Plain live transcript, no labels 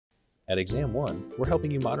At ExamOne, we're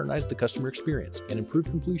helping you modernize the customer experience and improve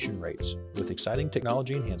completion rates with exciting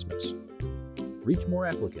technology enhancements. Reach more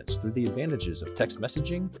applicants through the advantages of text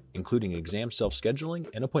messaging, including exam self-scheduling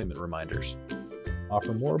and appointment reminders.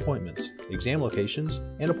 Offer more appointments, exam locations,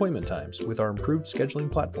 and appointment times with our improved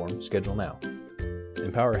scheduling platform, Schedule Now.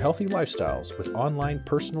 Empower healthy lifestyles with online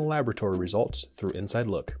personal laboratory results through Inside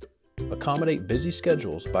Look. Accommodate busy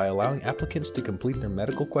schedules by allowing applicants to complete their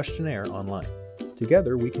medical questionnaire online.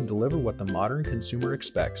 Together, we can deliver what the modern consumer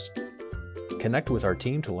expects. Connect with our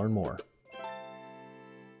team to learn more.